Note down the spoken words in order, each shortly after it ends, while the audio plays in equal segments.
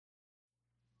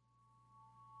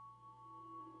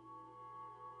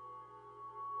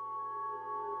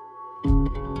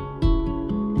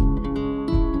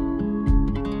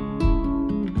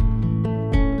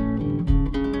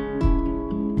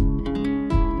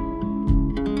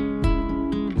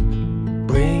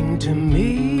Bring to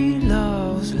me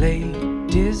love's late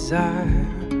desire.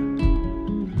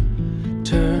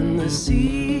 Turn the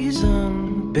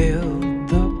season, build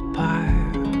the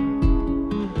pyre.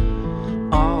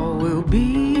 All will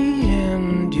be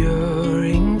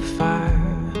enduring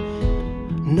fire,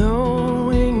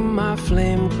 knowing my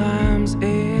flame climbs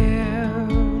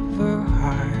ever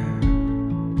higher.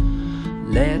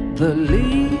 Let the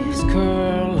leaves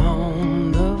curl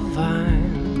on the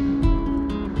vine,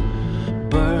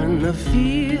 burn the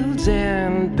fields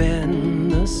and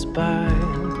bend the spine,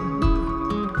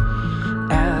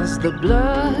 as the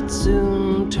blood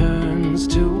soon turns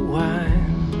to wine.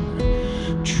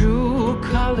 True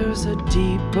colors a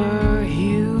deeper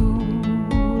hue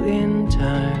in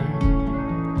time,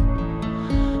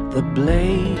 the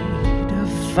blade a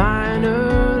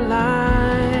finer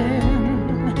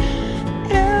line,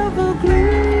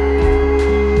 evergreen.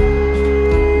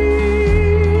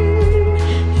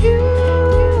 You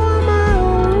are my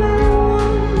only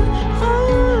one.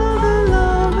 All of the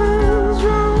lovers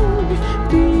wrong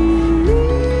believe.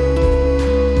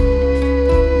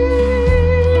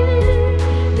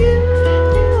 You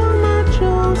are my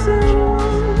chosen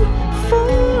one.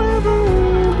 Forever we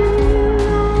belong.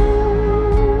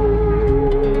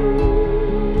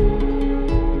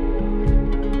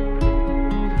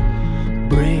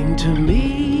 Bring to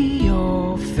me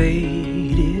your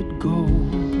faded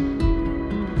gold,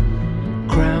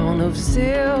 crown of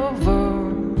silver,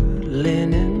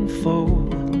 linen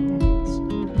folds,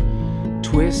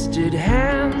 twisted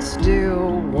hands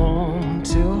still warm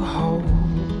to hold,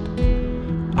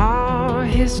 our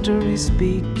history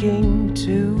speaking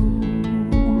to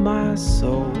my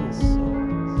soul,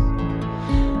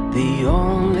 the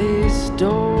only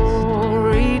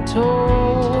story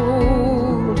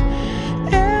told,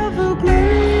 evergreen.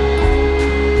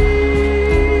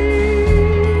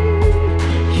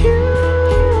 You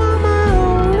are my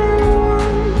only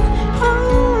one.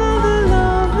 All of the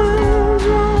lovers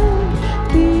wrong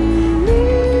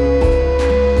believe.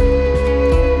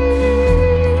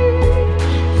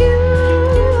 You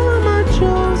are my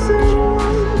chosen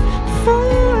one.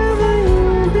 Forever you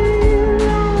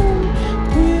belong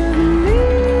with me.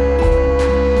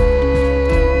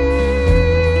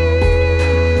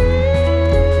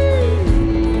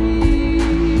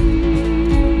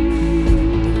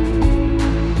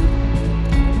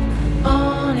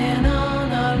 On and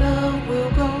on our love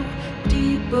will go,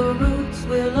 deeper roots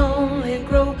will only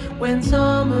grow. When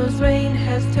summer's rain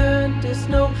has turned to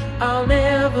snow, I'll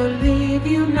never leave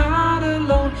you, not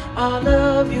alone. Our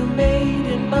love you made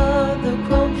in mother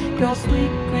grown, your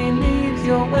sweet green leaves,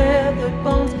 your weathered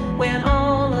bones. When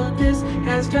all of this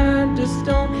has turned to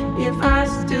stone, if I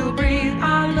still breathe,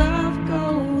 our love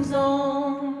goes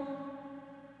on.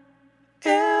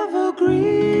 Evergreen,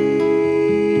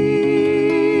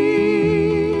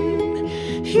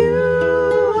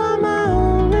 you are my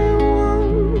only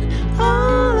one.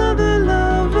 All of the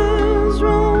lovers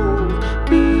wrong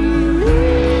believe.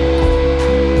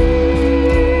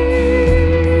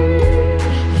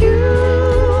 You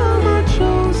are my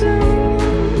chosen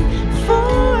one.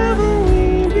 Forever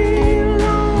we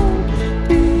belong.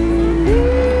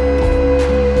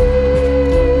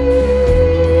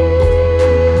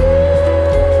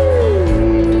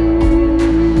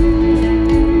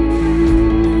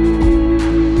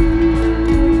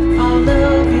 Our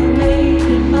love you made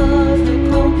in mother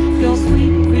grown, your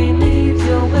sweet green leaves,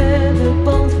 your weathered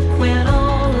bones. When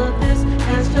all of this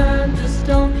has turned to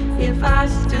stone, if I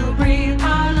still breathe,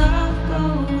 our love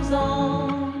goes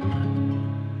on.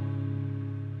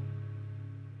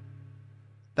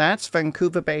 That's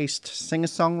Vancouver-based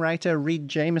singer-songwriter Reid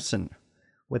Jameson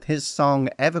with his song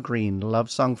Evergreen, Love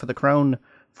Song for the Crone,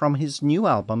 from his new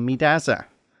album Midaza.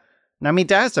 Now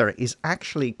Midaza is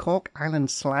actually Cork Island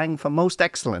slang for most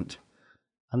excellent,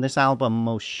 and this album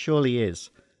most surely is.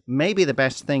 Maybe the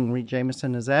best thing Reid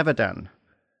Jameson has ever done.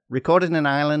 Recorded in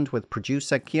Ireland with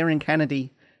producer Kieran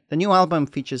Kennedy, the new album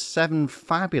features 7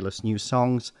 fabulous new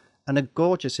songs and a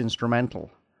gorgeous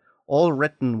instrumental, all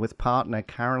written with partner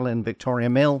Carolyn Victoria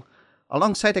Mill,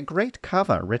 alongside a great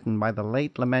cover written by the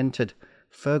late lamented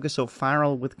Fergus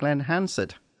O'Farrell with Glenn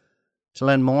Hansard. To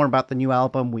learn more about the new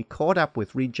album, we caught up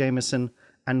with Reid Jameson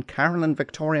and Carolyn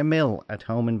Victoria Mill at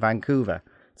home in Vancouver.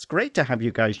 It's great to have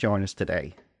you guys join us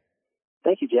today.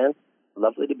 Thank you, Jen.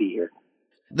 Lovely to be here.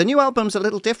 The new album's a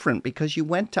little different because you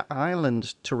went to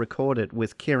Ireland to record it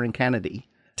with Kieran Kennedy.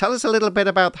 Tell us a little bit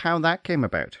about how that came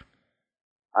about.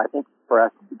 I think for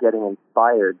us, getting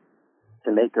inspired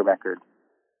to make a record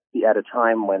at a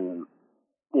time when,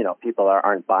 people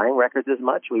aren't buying records as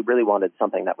much. We really wanted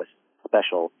something that was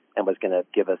special and was going to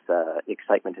give us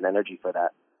excitement and energy for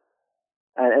that.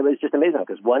 And it was just amazing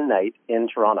because one night in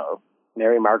Toronto,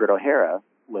 Mary Margaret O'Hara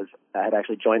had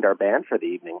actually joined our band for the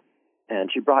evening, and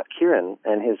she brought Kieran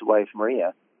and his wife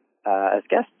Maria as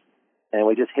guests, and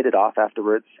we just hit it off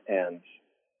afterwards, and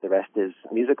the rest is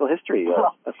musical history,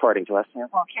 according to us. Yeah.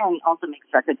 Well, Kieran also makes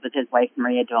records with his wife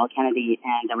Maria Joel Kennedy,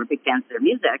 and we're big fans of their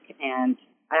music, and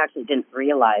I actually didn't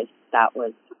realize that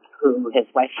was who his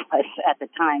wife was at the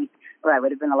time, or I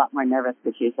would have been a lot more nervous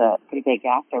because she's a pretty big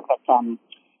actor, but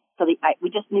we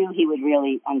just knew he would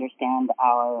really understand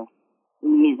our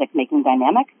music-making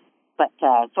dynamic. But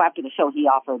so after the show,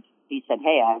 he said,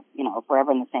 hey, if we're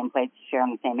ever in the same place,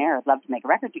 sharing the same air, I'd love to make a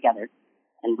record together.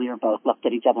 And we were both looked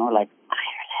at each other and were like,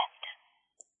 Ireland.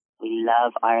 We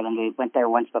love Ireland. We went there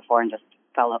once before and just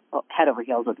fell head over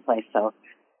heels with the place. So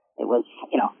it was,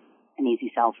 an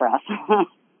easy sell for us.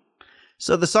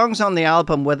 So the songs on the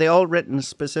album, were they all written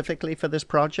specifically for this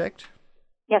project?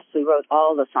 Yes, we wrote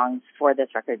all the songs for this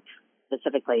record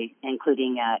specifically,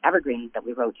 including Evergreen that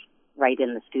we wrote right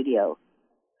in the studio.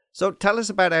 So tell us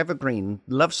about Evergreen,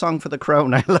 Love Song for the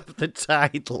Crone. I love the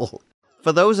title.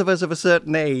 For those of us of a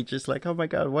certain age, it's like, oh my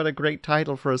God, what a great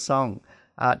title for a song.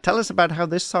 Tell us about how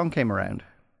this song came around.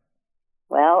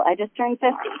 Well, I just turned 50,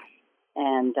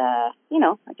 and,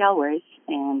 a gal worries,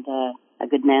 and a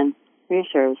good man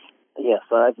reassures. Yes,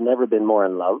 I've never been more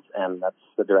in love, and that's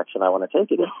the direction I want to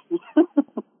take it in.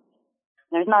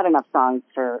 There's not enough songs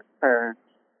for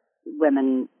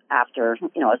women after,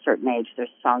 a certain age. There's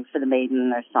songs for the maiden,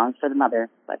 there's songs for the mother,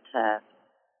 but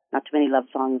not too many love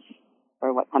songs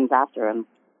for what comes after, and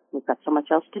we've got so much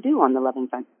else to do on the loving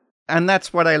front. And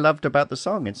that's what I loved about the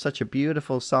song. It's such a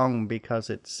beautiful song because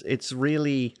it's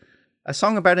really a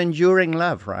song about enduring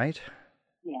love, right?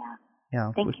 Yeah.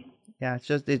 Yeah. Thank you. Yeah, it's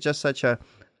just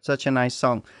such a nice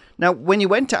song. Now, when you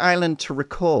went to Ireland to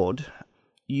record,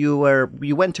 you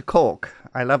went to Cork.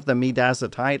 I love the Me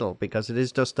Daza title because it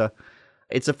is just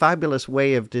it's a fabulous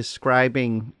way of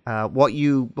describing what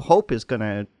you hope is going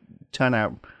to turn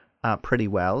out pretty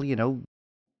well, Do you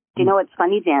know what's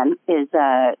funny, Dan, is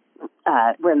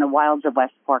we're in the wilds of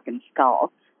West Cork and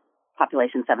Skull,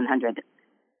 population 700.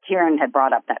 Kieran had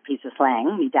brought up that piece of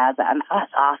slang, Me Daza, and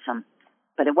that's awesome.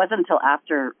 But it wasn't until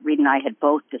after Reid and I had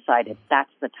both decided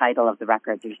that's the title of the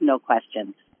record, there's no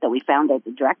question, that we found out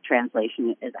the direct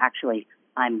translation is actually,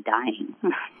 I'm dying.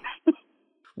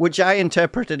 Which I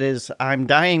interpreted as, I'm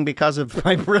dying because of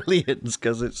my brilliance,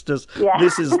 because it's just, yeah.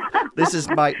 this is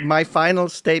my final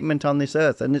statement on this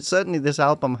earth. And certainly this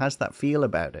album has that feel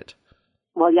about it.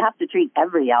 Well, you have to treat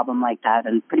every album like that,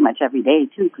 and pretty much every day,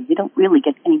 too, because you don't really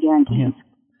get any guarantees. Yeah.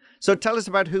 So tell us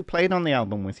about who played on the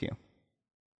album with you.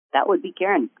 That would be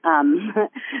Kieran.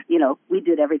 We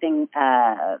did everything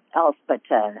else, but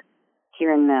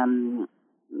Kieran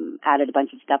added a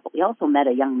bunch of stuff. But we also met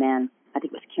a young man, I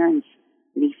think it was Kieran's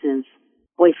niece's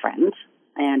boyfriend,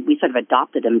 and we sort of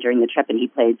adopted him during the trip, and he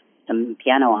played some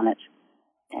piano on it.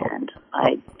 And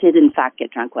I did, in fact,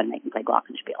 get drunk one night and play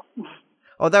glockenspiel.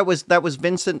 Oh, that was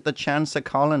Vincent the Chancer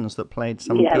Collins that played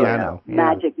some piano. Yeah.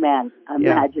 Magic man.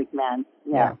 Magic man.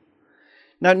 Yeah.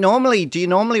 Now, do you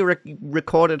normally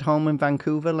record at home in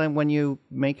Vancouver when you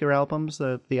make your albums,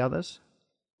 the others?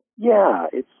 Yeah,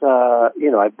 it's,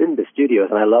 I've been to studios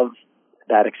and I love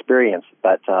that experience,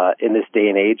 but in this day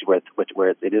and age where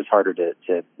it is harder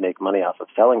to make money off of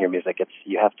selling your music,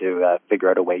 you have to figure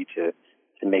out a way to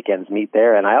make ends meet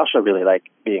there. And I also really like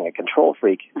being a control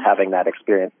freak, having that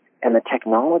experience. And the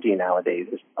technology nowadays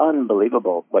is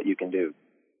unbelievable what you can do.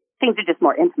 Things are just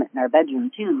more intimate in our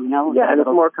bedroom, too, Yeah, and it's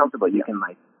more comfortable. You can,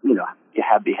 you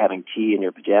be having tea in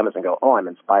your pajamas and go, oh, I'm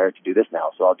inspired to do this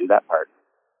now, so I'll do that part.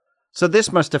 So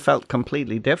this must have felt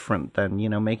completely different than,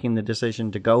 making the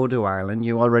decision to go to Ireland.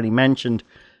 You already mentioned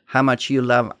how much you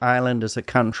love Ireland as a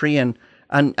country, and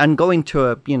going to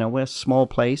a small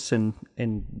place in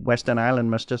Western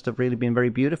Ireland must just have really been very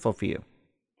beautiful for you.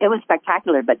 It was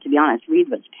spectacular, but to be honest, Reid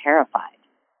was terrified.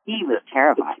 He was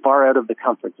terrified. Far out of the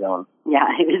comfort zone. Yeah,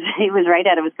 he was right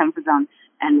out of his comfort zone.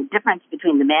 And the difference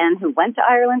between the man who went to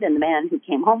Ireland and the man who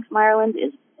came home from Ireland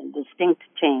is a distinct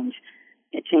change.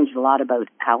 It changed a lot about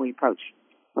how we approach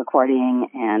recording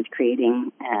and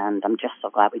creating, and I'm just so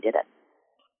glad we did it.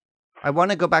 I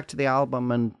want to go back to the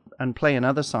album and play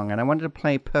another song, and I wanted to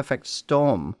play Perfect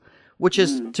Storm, which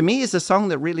is, to me, is a song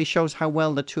that really shows how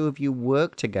well the two of you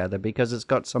work together, because it's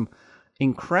got some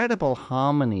incredible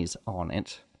harmonies on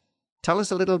it. Tell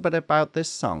us a little bit about this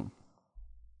song.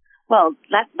 Well,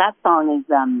 that song is,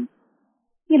 I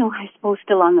suppose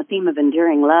still on the theme of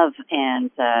enduring love,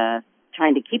 and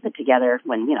trying to keep it together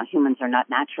when, humans are not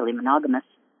naturally monogamous.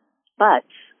 But,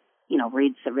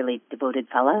 Reed's a really devoted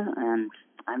fella, and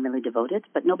I'm really devoted,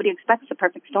 but nobody expects a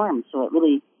perfect storm. So it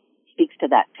really speaks to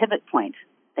that pivot point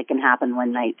that can happen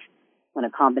one night when a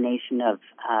combination of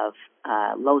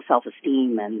low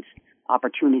self-esteem and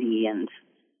opportunity and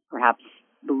perhaps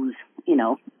booze,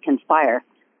 conspire.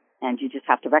 And you just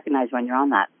have to recognize when you're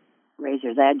on that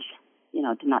razor's edge,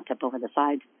 to not tip over the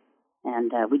side.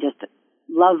 And we just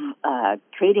love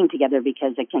creating together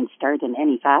because it can start in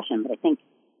any fashion. But I think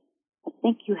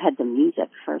you had the music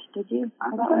first, did you?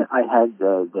 I had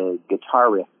the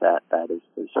guitar riff that is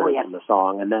sort of in the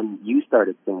song, and then you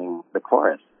started singing the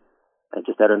chorus,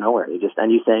 just out of nowhere.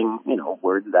 And you sang,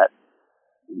 words that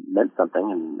meant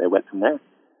something, and it went from there.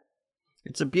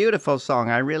 It's a beautiful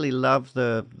song. I really love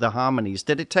the harmonies.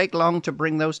 Did it take long to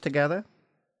bring those together?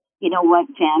 You know what,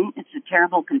 Jen? It's a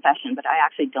terrible confession, but I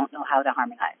actually don't know how to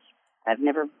harmonize. I've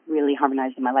never really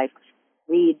harmonized in my life.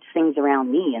 Reed sings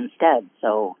around me instead,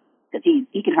 so... because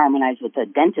he can harmonize with a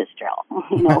dentist drill.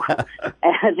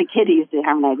 As a kid, he used to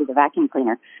harmonize with a vacuum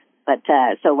cleaner. But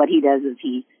so what he does is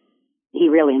he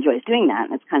really enjoys doing that,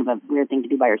 and it's kind of a weird thing to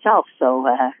do by yourself. So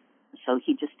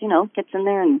he just gets in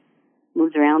there and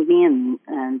moves around me, and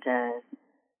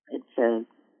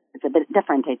it's a bit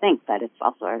different, I think, but it's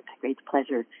also a great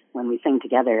pleasure when we sing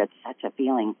together. It's such a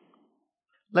feeling.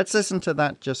 Let's listen to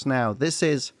that just now. This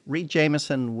is Reed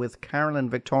Jameson with Carolyn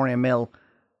Victoria Mill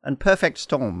and Perfect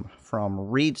Storm from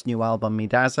Reed's new album,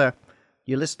 Midaza.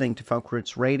 You're listening to Folk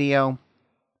Roots Radio,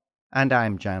 and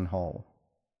I'm Jan Hall.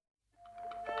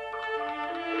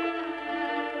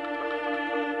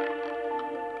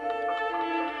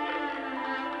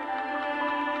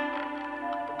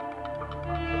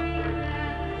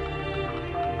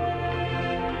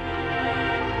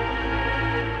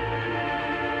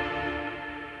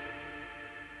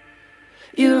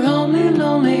 You're only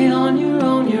lonely on your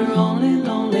own, you're only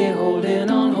lonely, hold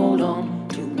on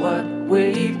to what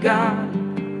we've got.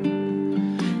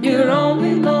 You're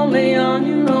only lonely on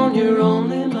your own, you're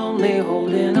only lonely,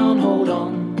 hold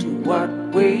on to what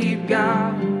we've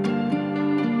got.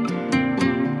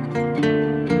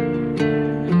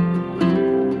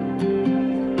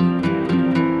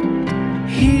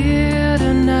 Here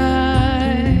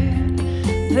tonight,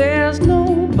 there's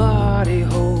nobody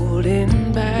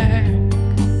holding back.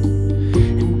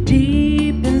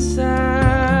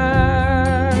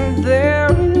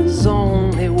 There is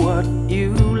only what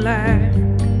you lack.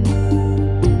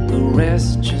 The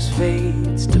rest just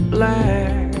fades to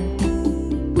black.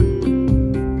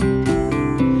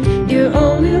 You're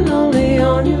only lonely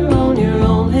on your own. You're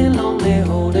only lonely,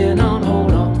 holding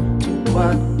on to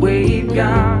what we've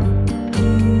got.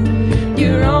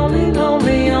 You're only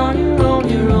lonely on your own.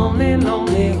 You're only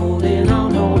lonely, holding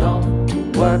on to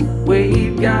what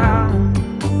we've got.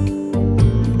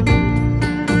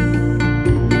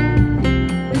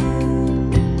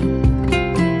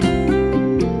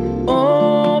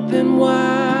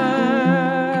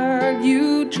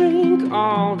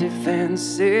 All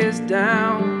defenses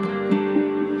down,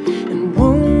 and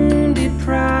wounded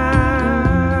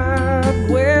pride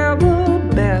where the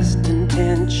best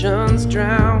intentions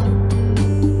drown.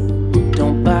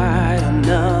 Don't bite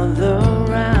another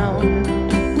round,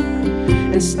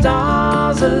 and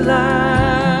stars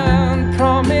align,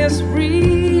 promise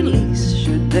release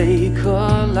should they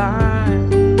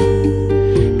collide,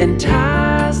 and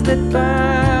ties that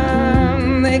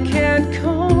bind, they can't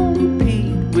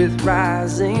with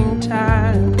rising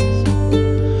tides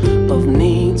of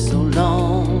need so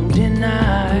long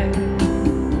denied.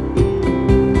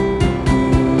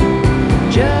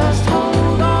 Just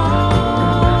hold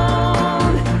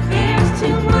on, there's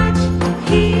too much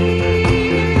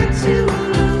here to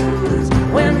lose.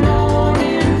 When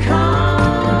morning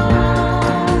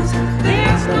comes,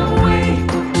 there's no way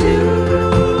to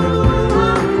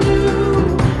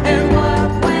undo, and what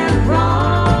went wrong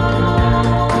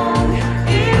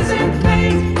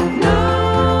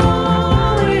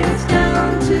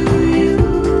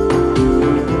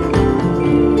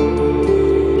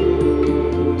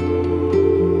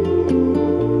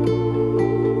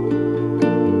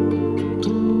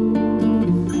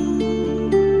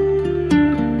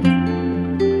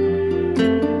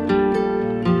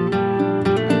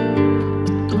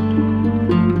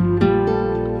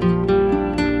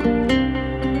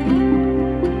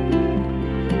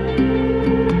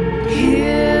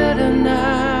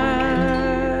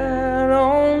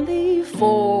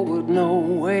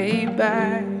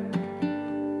back,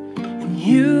 and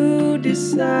you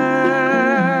decide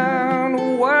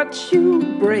what you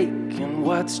break and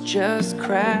what's just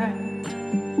cracked.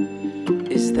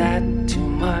 Is that too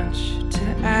much to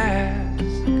ask?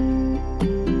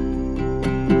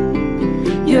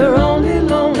 You're only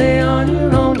lonely on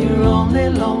your own, you're only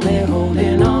lonely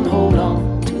holding on, hold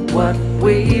on to what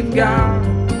we've got.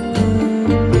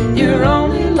 You're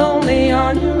only lonely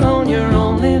on your own, you're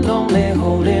only lonely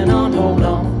holding on, hold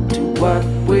on to what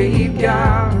we've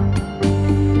got.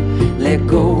 Let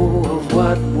go of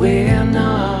what we're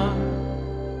not.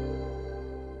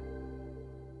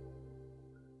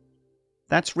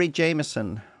 That's Reed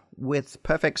Jameson with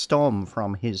Perfect Storm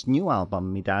from his new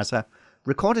album, Midaza,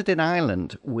 recorded in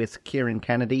Ireland with Kieran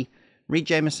Kennedy. Reed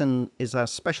Jameson is a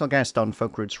special guest on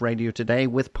Folk Roots Radio today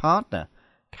with partner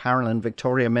Carolyn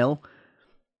Victoria Mill.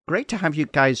 Great to have you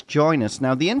guys join us.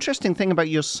 Now, the interesting thing about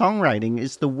your songwriting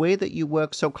is the way that you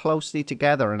work so closely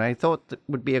together, and I thought that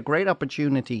would be a great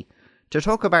opportunity to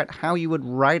talk about how you would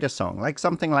write a song, like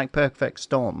something like Perfect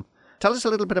Storm. Tell us a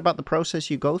little bit about the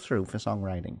process you go through for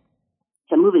songwriting.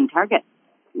 It's a moving target.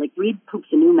 Like, Reed poops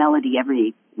a new melody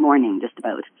every morning, just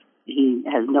about. He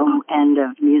has no end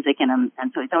of music in him,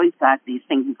 and so he's always got these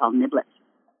things he calls niblets.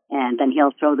 And then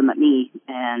he'll throw them at me,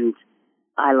 and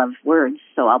I love words,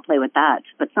 so I'll play with that.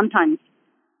 But sometimes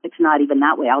it's not even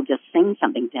that way. I'll just sing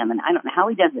something to him, and I don't know how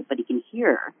he does it, but he can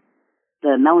hear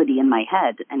the melody in my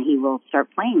head, and he will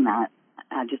start playing that.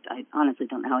 I honestly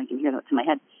don't know how he can hear that in my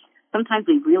head. Sometimes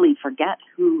we really forget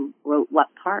who wrote what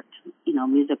part,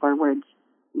 music or words.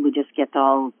 We just get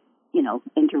all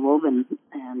interwoven,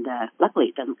 and luckily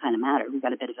it doesn't kind of matter. We've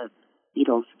got a bit of a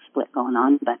Beatles split going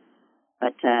on, but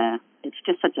it's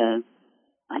just such a,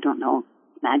 I don't know,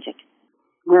 magic.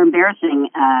 We're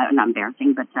not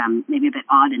embarrassing, but maybe a bit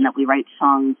odd in that we write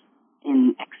songs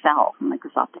in Excel,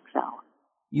 Microsoft Excel.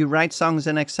 You write songs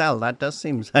in Excel? That does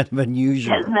seem kind of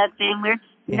unusual. Isn't that same? We're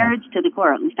nerds to the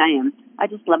core, at least I am. I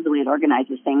just love the way it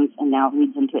organizes things, and now it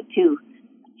reads into it too.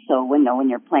 So when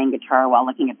you're playing guitar while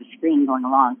looking at the screen going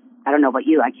along, I don't know about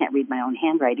you, I can't read my own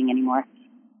handwriting anymore.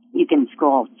 You can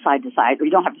scroll side to side, or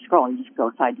you don't have to scroll, you just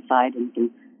go side to side, and you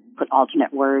can put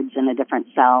alternate words in a different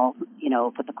cell,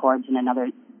 put the chords in another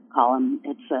column.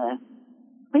 It's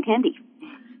quite handy.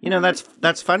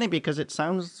 That's funny because it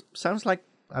sounds like,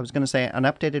 I was going to say, an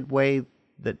updated way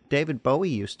that David Bowie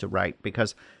used to write,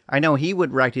 because I know he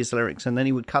would write his lyrics and then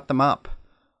he would cut them up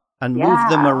and move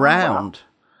them around.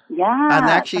 Yeah. And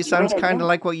actually sounds kind of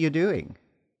like what you're doing.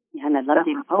 Yeah, and I love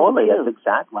David Bowie. Totally, that's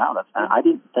exact. Wow, I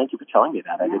didn't. Thank you for telling me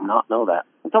that. I did not know that.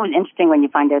 It's always interesting when you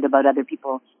find out about other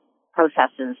people's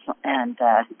processes, and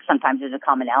sometimes there's a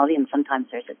commonality, and sometimes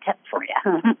there's a tip for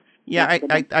you. Yeah,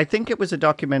 I think it was a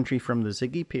documentary from the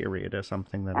Ziggy period or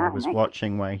something that I was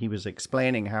watching, where he was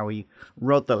explaining how he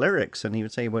wrote the lyrics, and he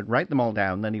would say he would write them all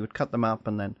down, then he would cut them up,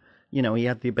 and then he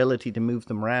had the ability to move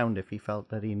them around if he felt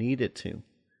that he needed to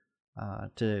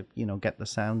get the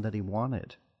sound that he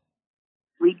wanted.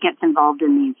 Reed gets involved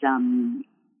in these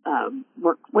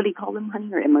work. What do you call them,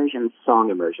 honey? Or immersions? Song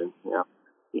immersion. Yeah.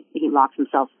 He locks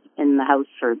himself in the house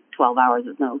for 12 hours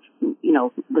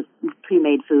with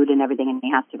pre-made food and everything, and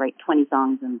he has to write 20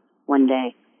 songs in one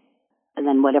day. And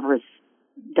then whatever is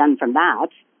done from that,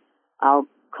 I'll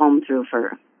comb through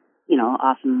for,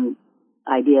 awesome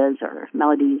ideas or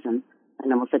melodies, and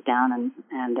then we'll sit down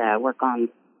and work on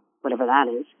whatever that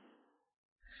is.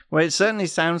 Well, it certainly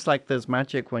sounds like there's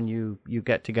magic when you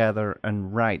get together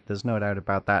and write. There's no doubt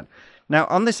about that. Now,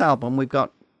 on this album, we've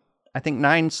got, I think,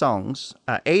 9 songs.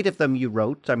 8 of them you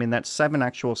wrote. I mean, that's 7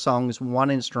 actual songs,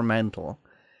 1 instrumental.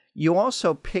 You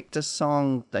also picked a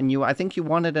song, and I think you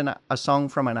wanted a song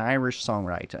from an Irish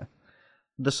songwriter.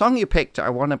 The song you picked, I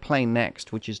want to play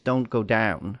next, which is Don't Go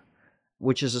Down,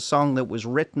 which is a song that was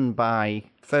written by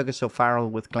Fergus O'Farrell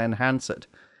with Glenn Hansard.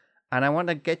 And I want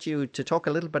to get you to talk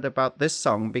a little bit about this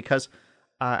song, because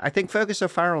I think Fergus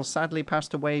O'Farrell sadly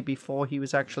passed away before he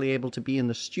was actually able to be in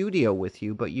the studio with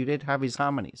you, but you did have his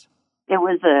harmonies. It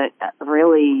was a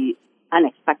really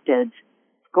unexpected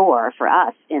score for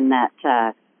us in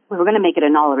that we were going to make it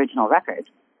an all-original record.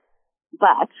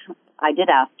 But I did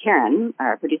ask Kieran,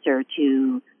 our producer,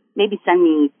 to maybe send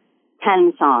me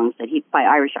 10 songs by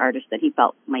Irish artists that he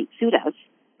felt might suit us,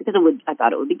 because I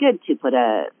thought it would be good to put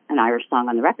an Irish song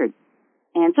on the record.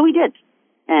 And so we did.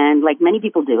 And like many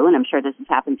people do, and I'm sure this has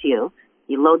happened to you,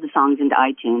 you load the songs into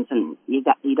iTunes and you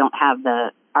don't have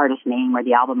the artist name or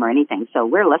the album or anything. So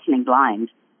we're listening blind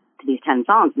to these 10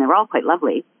 songs, and they were all quite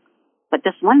lovely. But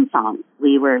this one song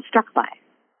we were struck by.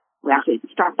 We actually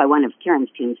struck by one of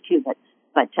Kieran's tunes too, but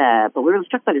we were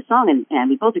struck by the song, and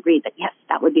we both agreed that yes,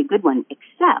 that would be a good one,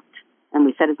 except, and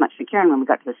we said as much to Kieran when we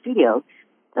got to the studio,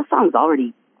 the song's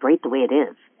already great the way it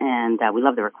is. And we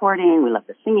love the recording, we love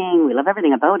the singing, we love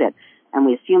everything about it. And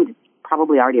we assumed it's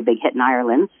probably already a big hit in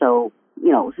Ireland, so,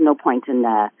 there's no point in,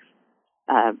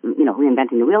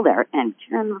 reinventing the wheel there. And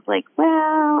Kieran was like,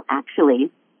 well,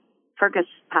 actually, Fergus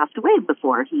passed away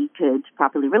before he could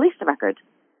properly release the record.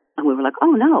 And we were like,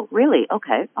 oh no, really?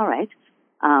 Okay, all right.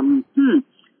 And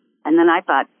then I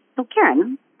thought, so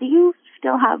Karen, do you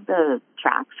still have the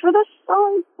tracks for this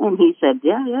song? And he said,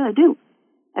 yeah, I do.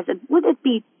 I said, would it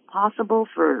be possible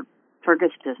for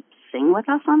Fergus to sing with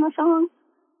us on the song?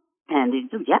 And he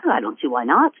said, yeah, I don't see why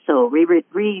not. So Reed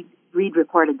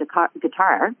recorded the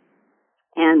guitar,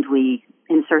 and we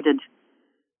inserted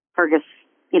Fergus,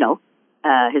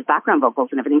 his background vocals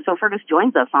and everything. So Fergus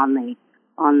joins us on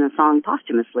the song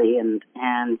posthumously,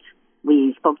 and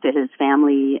we spoke to his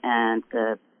family and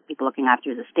the people looking after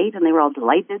his estate, and they were all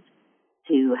delighted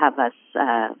to have us,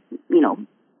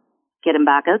 get him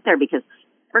back out there, because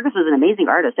Fergus was an amazing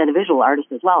artist and a visual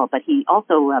artist as well, but he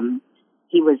also,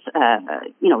 he was,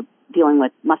 dealing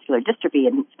with muscular dystrophy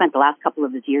and spent the last couple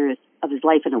of his years of his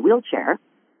life in a wheelchair,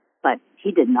 but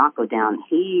he did not go down.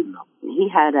 He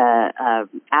had a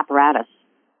apparatus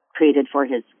created for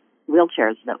his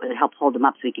wheelchairs that would help hold him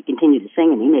up so he could continue to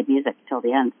sing, and he made music till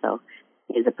the end, so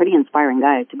he's a pretty inspiring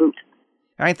guy to boot.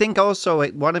 I think also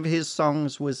one of his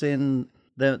songs was in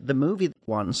the movie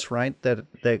once, right? The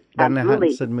Gunnar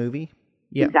Hansen movie.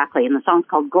 Yeah. Exactly, and the song's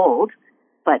called Gold.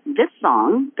 But this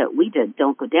song that we did,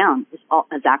 Don't Go Down,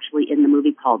 is actually in the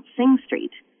movie called Sing Street.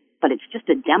 But it's just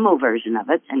a demo version of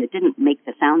it, and it didn't make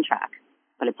the soundtrack.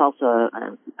 But it's also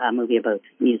a movie about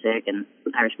music and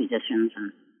Irish musicians,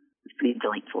 and it's pretty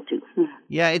delightful too.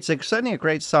 Yeah, it's certainly a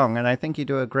great song, and I think you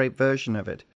do a great version of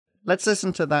it. Let's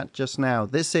listen to that just now.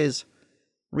 This is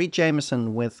Reed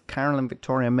Jameson with Carolyn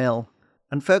Victoria Mill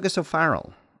and Fergus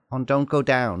O'Farrell on Don't Go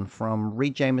Down from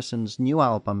Reed Jameson's new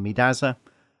album, Midaza.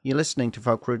 You're listening to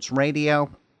Folk Roots Radio,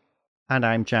 and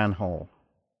I'm Jan Hall.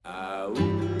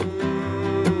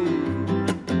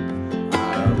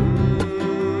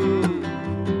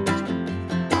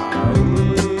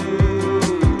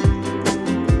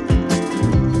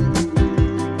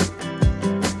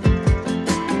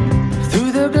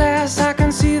 Through the glass I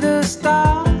can see the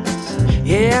stars.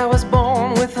 Yeah, I was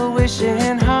born with a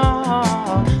wishing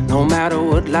heart. No matter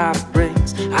what life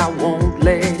brings, I won't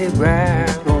let it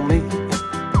ride on me.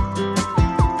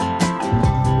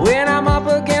 When I'm up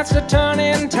against a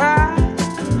turning tide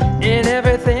and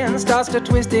everything starts to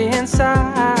twist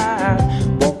inside,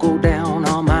 won't go down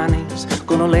on my knees,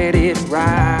 gonna let it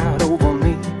ride over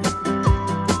me.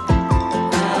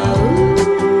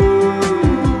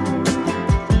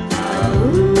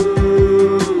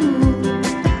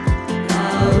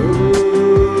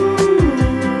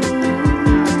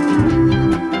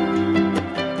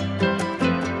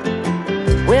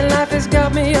 When life has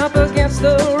got me up against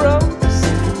the ropes,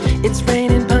 it's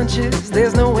raining punches,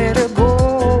 there's nowhere to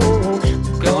go.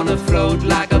 Gonna float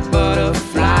like a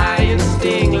butterfly and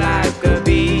sting like a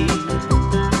bee.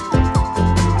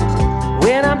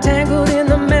 When I'm tangled in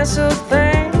the mess of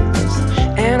things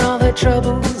and all the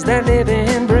troubles that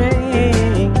living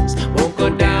brings, won't go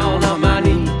down on my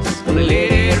knees, gonna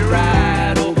let it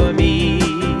ride over me.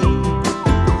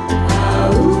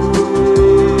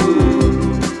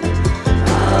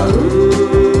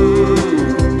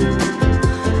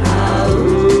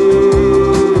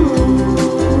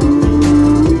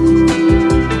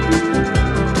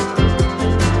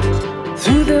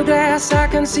 I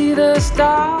can see the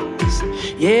stars.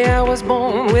 Yeah, I was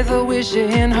born with a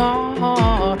wishing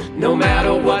heart. No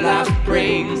matter what life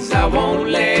brings, I won't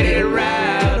let it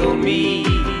rattle me.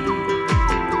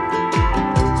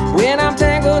 When I'm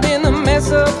tangled in the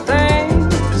mess of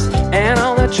things and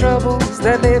all the troubles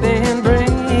that living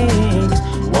brings,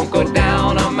 won't go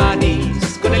down on my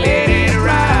knees, gonna let it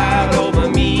ride over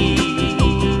me.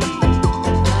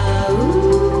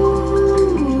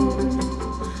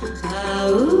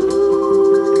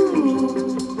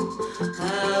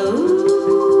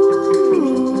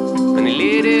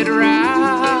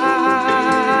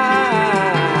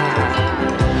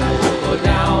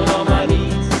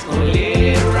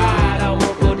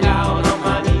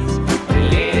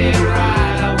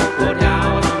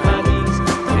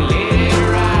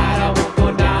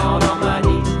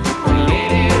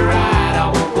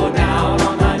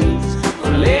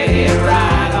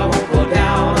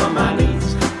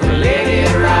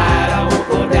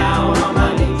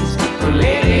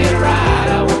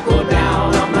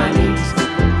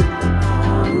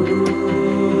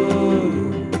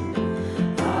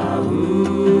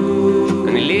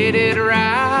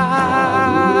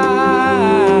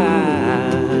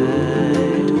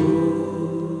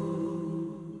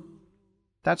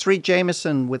 That's Reed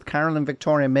Jameson with Carolyn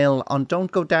Victoria Mill on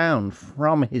Don't Go Down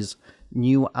from his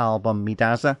new album,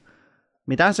 Midaza.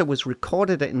 Midaza was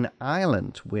recorded in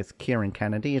Ireland with Kieran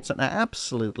Kennedy. It's an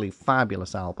absolutely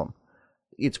fabulous album.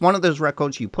 It's one of those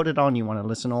records, you put it on, you want to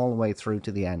listen all the way through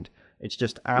to the end. It's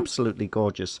just absolutely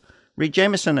gorgeous. Reed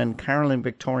Jameson and Carolyn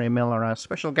Victoria Miller are our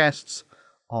special guests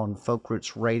on Folk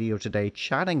Roots Radio today,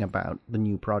 chatting about the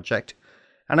new project.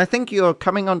 And I think you're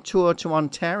coming on tour to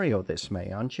Ontario this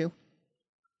May, aren't you?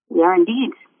 We are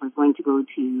indeed. We're going to go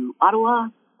to Ottawa,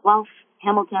 Guelph,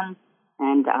 Hamilton,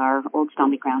 and our old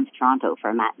stomping grounds, Toronto, for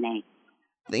a matinee.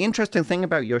 The interesting thing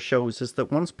about your shows is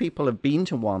that once people have been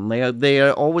to one, they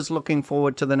are always looking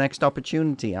forward to the next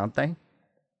opportunity, aren't they?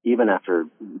 Even after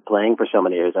playing for so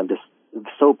many years, I'm just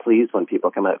so pleased when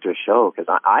people come out to a show, because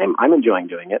I'm enjoying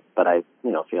doing it, but I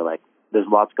feel like there's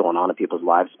lots going on in people's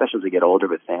lives, especially as we get older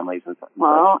with families and stuff.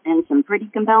 Well, and some pretty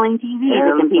compelling TV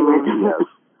to compete with.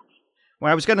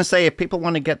 Well, I was going to say, if people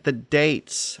want to get the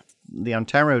dates, the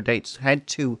Ontario dates, head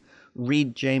to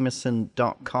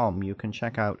reedjameson.com. You can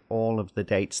check out all of the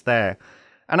dates there.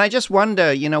 And I just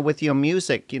wonder, with your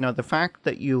music, the fact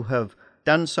that you have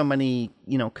done so many,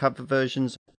 cover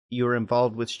versions, you were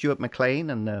involved with Stuart McLean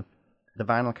and the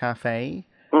Vinyl Cafe.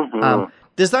 Mm-hmm.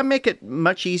 Does that make it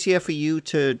much easier for you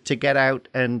to get out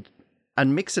and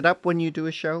mix it up when you do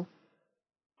a show?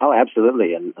 Oh,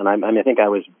 absolutely. And I think I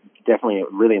was definitely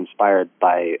really inspired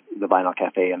by the Vinyl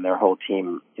Cafe and their whole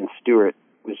team. And Stuart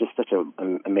was just such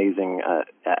an amazing,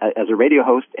 as a radio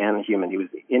host and a human, he was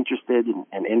interested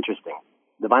and interesting.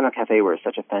 The Vinyl Cafe were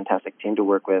such a fantastic team to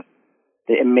work with.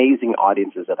 The amazing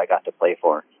audiences that I got to play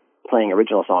for, playing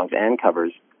original songs and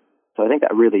covers. So I think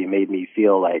that really made me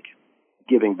feel like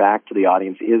giving back to the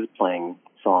audience is playing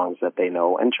songs that they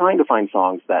know and trying to find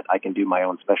songs that I can do my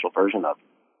own special version of.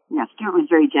 Yeah, Stuart was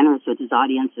very generous with his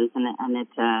audiences, and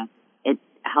it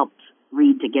helped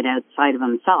Reed to get outside of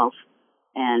himself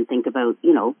and think about,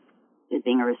 it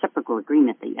being a reciprocal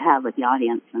agreement that you have with the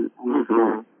audience, and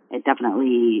it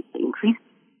definitely increased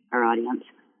our audience,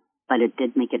 but it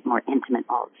did make it more intimate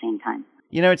all at the same time.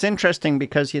 It's interesting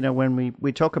because, when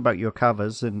we talk about your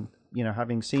covers and,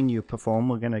 having seen you perform,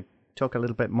 we're going to talk a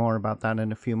little bit more about that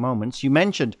in a few moments. You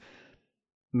mentioned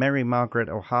Mary Margaret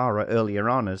O'Hara earlier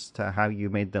on as to how you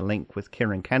made the link with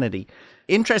Kieran Kennedy.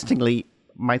 Interestingly,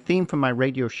 my theme for my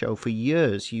radio show for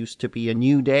years used to be A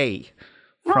New Day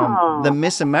from the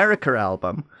Miss America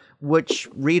album, which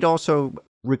Reed also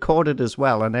recorded as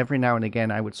well. And every now and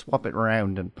again, I would swap it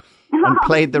around and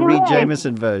played the Reed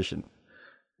Jameson version.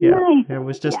 Yeah, nice. It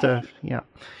was just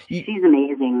She's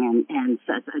amazing and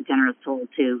such a generous soul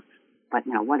too. But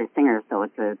what a singer! So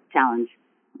it's a challenge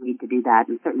Reed to do that.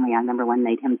 And certainly, I remember one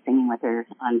night him singing with her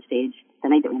on stage. The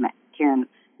night that we met Kieran,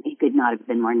 he could not have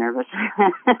been more nervous.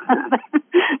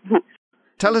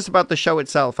 Tell us about the show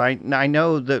itself. I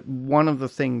know that one of the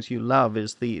things you love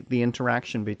is the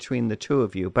interaction between the two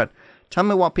of you. But tell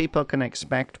me what people can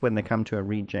expect when they come to a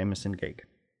Reed Jameson gig.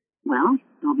 Well,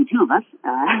 there'll be two of us.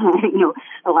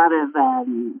 A lot of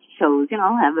shows,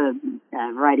 have a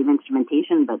variety of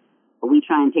instrumentation, but we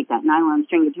try and take that nylon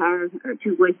string guitar, or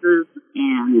two voices,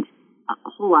 and a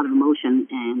whole lot of emotion,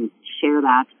 and share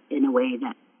that in a way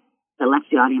that lets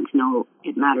the audience know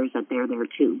it matters that they're there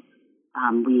too.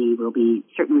 We will be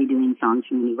certainly doing songs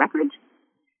from the new record.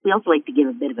 We also like to give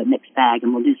a bit of a mixed bag,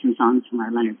 and we'll do some songs from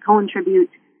our Leonard Cohen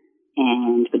tribute,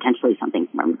 and potentially something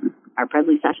from our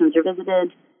Presley Sessions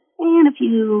Revisited, and a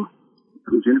few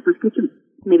from Jennifer's Kitchen.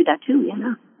 Maybe that too,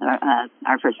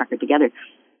 our first record together.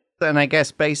 And I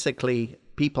guess basically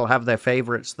people have their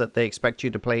favorites that they expect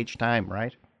you to play each time,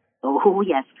 right? Oh,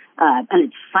 yes. And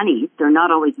it's funny, they're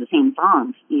not always the same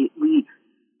songs. We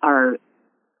are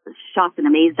shocked and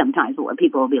amazed sometimes when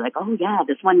people will be like, oh, yeah,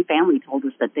 this one family told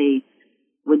us that they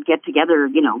would get together,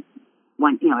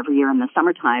 every year in the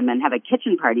summertime and have a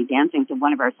kitchen party dancing to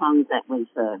one of our songs that was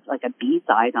like a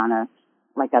B-side on a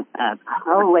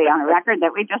throwaway on a record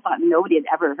that we just thought nobody had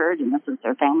ever heard, and this was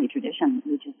their family tradition.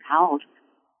 We just howled.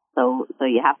 So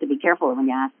you have to be careful when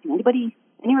you ask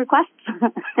any requests.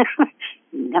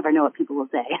 You never know what people will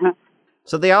say.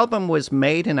 So the album was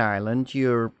made in Ireland.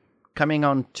 You're coming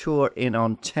on tour in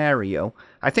Ontario.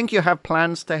 I think you have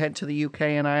plans to head to the UK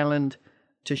and Ireland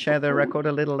to share their record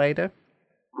a little later.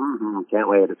 Mm-hmm. Can't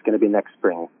wait. It's going to be next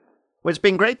spring. Well, it's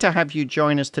been great to have you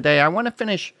join us today. I want to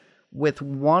finish with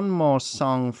one more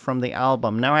song from the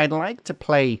album. Now, I'd like to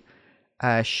play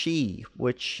She,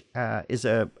 which is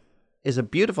a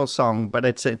beautiful song, but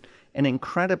it's an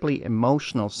incredibly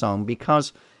emotional song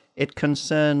because it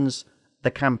concerns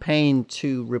the campaign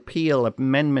to repeal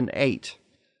Amendment 8,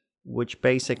 which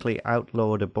basically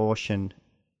outlawed abortion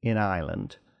in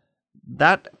Ireland.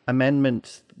 That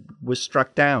amendment was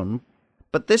struck down,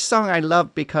 but this song I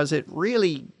love because it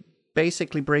really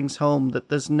basically brings home that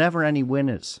there's never any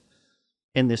winners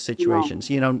in this situation. No.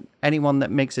 So, anyone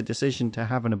that makes a decision to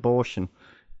have an abortion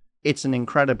it's an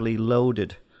incredibly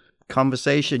loaded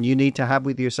conversation you need to have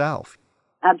with yourself.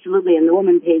 Absolutely, and the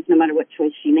woman pays no matter what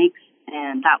choice she makes.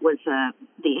 And that was,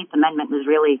 the Eighth Amendment was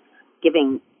really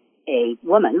giving a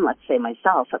woman, let's say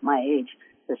myself at my age,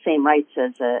 the same rights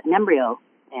as an embryo.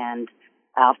 And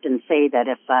I often say that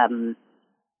if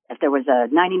there was a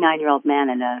 99-year-old man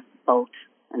in a boat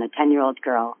and a 10-year-old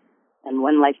girl and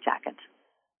one life jacket,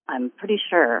 I'm pretty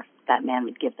sure that man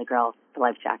would give the girl the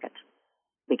life jacket.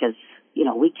 Because,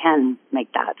 we can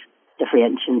make that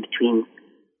differentiation between,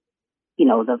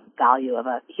 the value of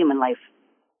a human life.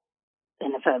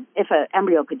 And if an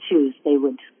embryo could choose, they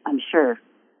would, I'm sure,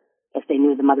 if they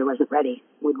knew the mother wasn't ready,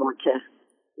 would want to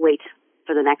wait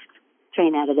for the next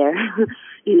train out of there,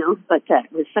 But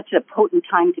it was such a potent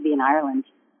time to be in Ireland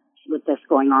with this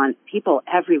going on. People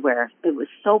everywhere. It was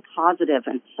so positive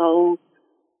and so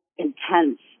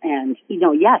intense and,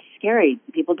 yes, scary.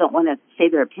 People don't want to say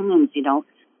their opinions,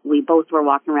 We both were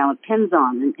walking around with pins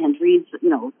on, and Reid's,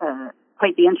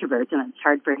 quite the introvert, and it's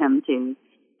hard for him to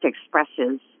express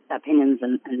his opinions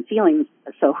and feelings.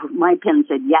 So my pin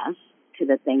said yes to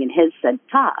the thing, and his said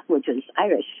ta, which is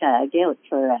Irish Gaelic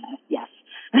for yes.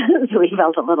 So he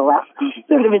felt a little less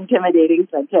sort of intimidating,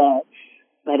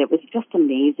 but it was just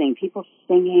amazing. People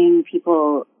singing,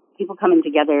 people coming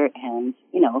together, and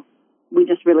we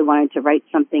just really wanted to write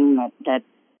something that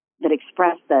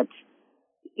expressed that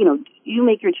you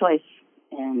make your choice,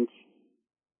 and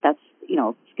that's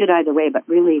it's good either way. But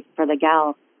really, for the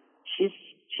gal, she's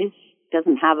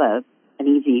doesn't have an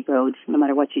easy road, no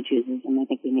matter what she chooses, and I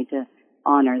think we need to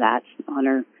honor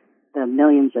the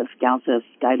millions of gals who have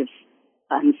died of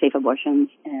unsafe abortions,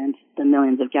 and the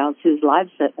millions of gals whose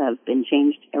lives have been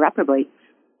changed irreparably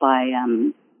by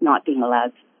not being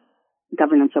allowed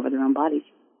governance over their own bodies.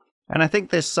 And I think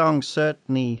this song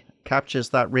certainly captures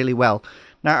that really well.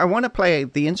 Now, I want to play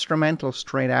the instrumental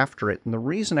straight after it, and the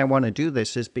reason I want to do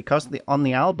this is because on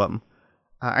the album,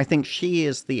 I think She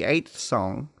is the 8th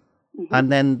song,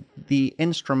 and then the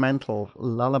instrumental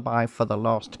Lullaby for the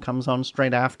Lost comes on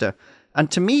straight after. And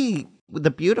to me, with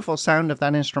the beautiful sound of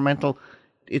that instrumental,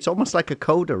 it's almost like a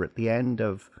coda at the end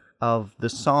of the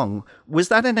song. Was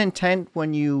that an intent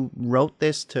when you wrote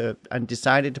this and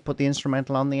decided to put the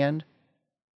instrumental on the end?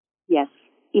 Yes.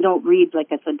 Reid, like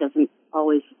I said, doesn't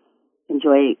always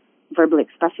enjoy verbally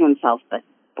expressing himself, but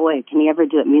boy, can he ever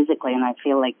do it musically, and I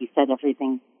feel like he said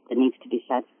everything that needs to be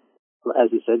said.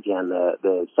 As you said, Jan,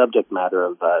 the subject matter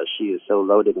of She is so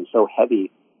loaded and so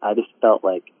heavy, I just felt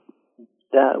like,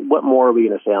 what more are we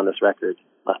going to say on this record?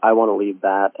 I want to leave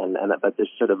that, but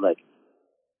just sort of like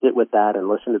sit with that and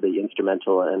listen to the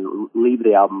instrumental and leave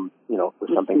the album, with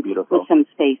something beautiful. With some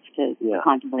space to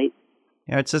contemplate.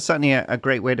 Yeah, it's certainly a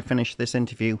great way to finish this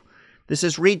interview. This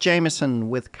is Reid Jameson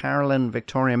with Carolyn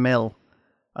Victoria Mill,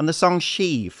 and the song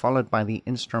She, followed by the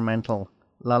instrumental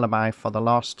Lullaby for the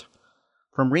Lost,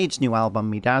 from Reid's new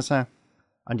album, Midaza,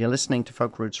 and you're listening to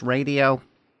Folk Roots Radio,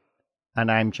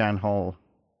 and I'm Jan Hall.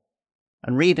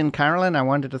 And Reid and Carolyn, I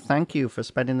wanted to thank you for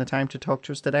spending the time to talk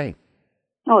to us today.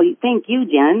 Oh, thank you,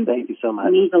 Jan. Thank you so much.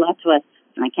 It means a lot to us,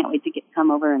 and I can't wait to come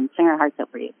over and sing our hearts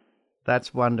out for you.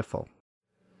 That's wonderful.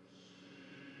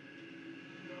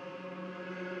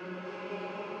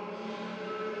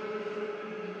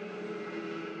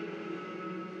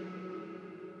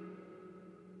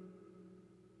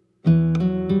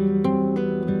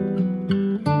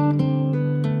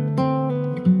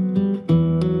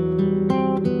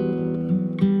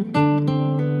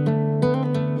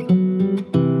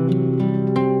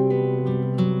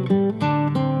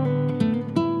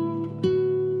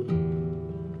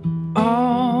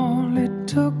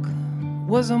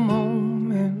 Was a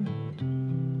moment,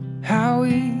 how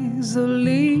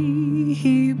easily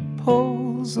he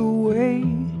pulls away,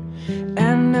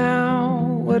 and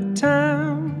now a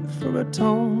time for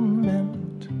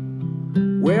atonement,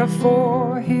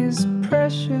 wherefore his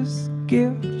precious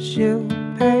gift she'll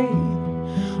pay,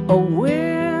 a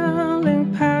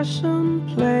willing passion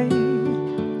play,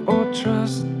 or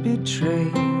trust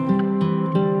betrayed,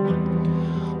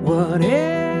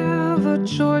 whatever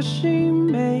choice she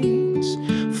makes.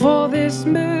 For this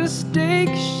mistake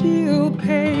she'll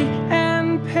pay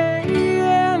and pay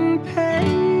and pay.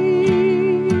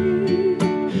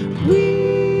 We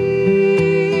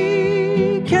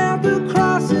count the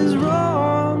crosses row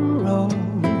on row,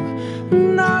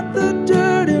 not the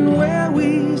dirt and where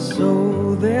we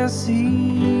sow their seeds.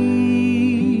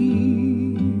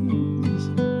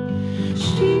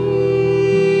 She,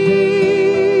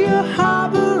 a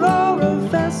harbor or a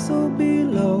vessel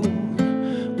below,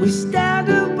 we stand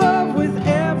above with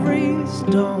every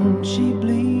stone she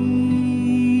bleeds.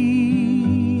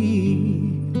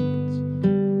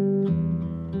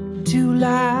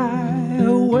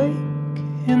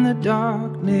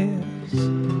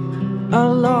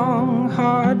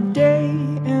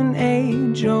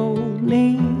 age-old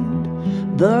need.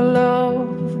 The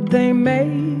love they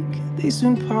make, they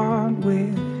soon part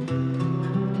with.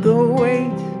 The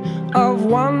weight of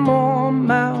one more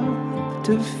mouth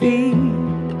to feed.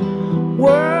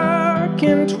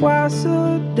 Working twice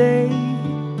a day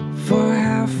for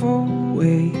half a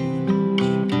wage.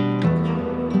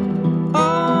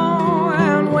 Oh,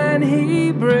 and when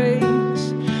he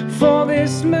breaks for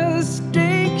this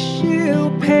mistake,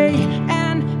 she'll pay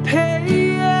and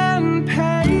pay and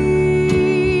pay.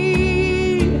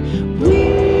 We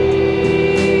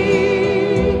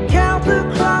count the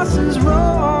crosses row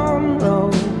on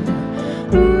row,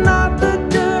 not the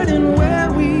dirt in where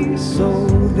we sow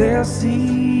their seeds.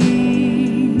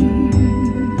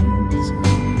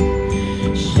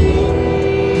 She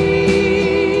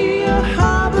a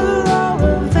harbor or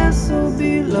a vessel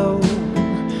below.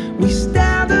 We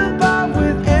stand above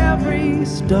with every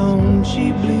stone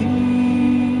she bleeds.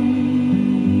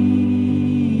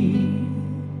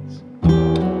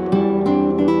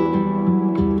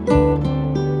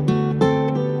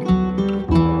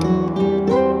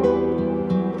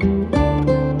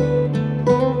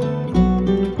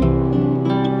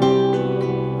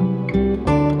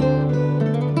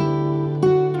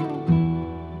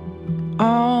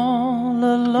 All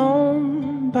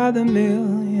alone by the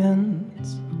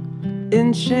millions,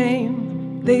 in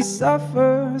shame they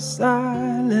suffer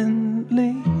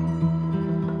silently.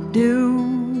 Do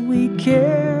we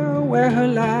care where her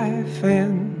life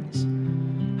ends?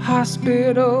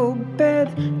 Hospital bed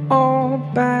or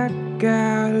back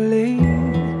alley?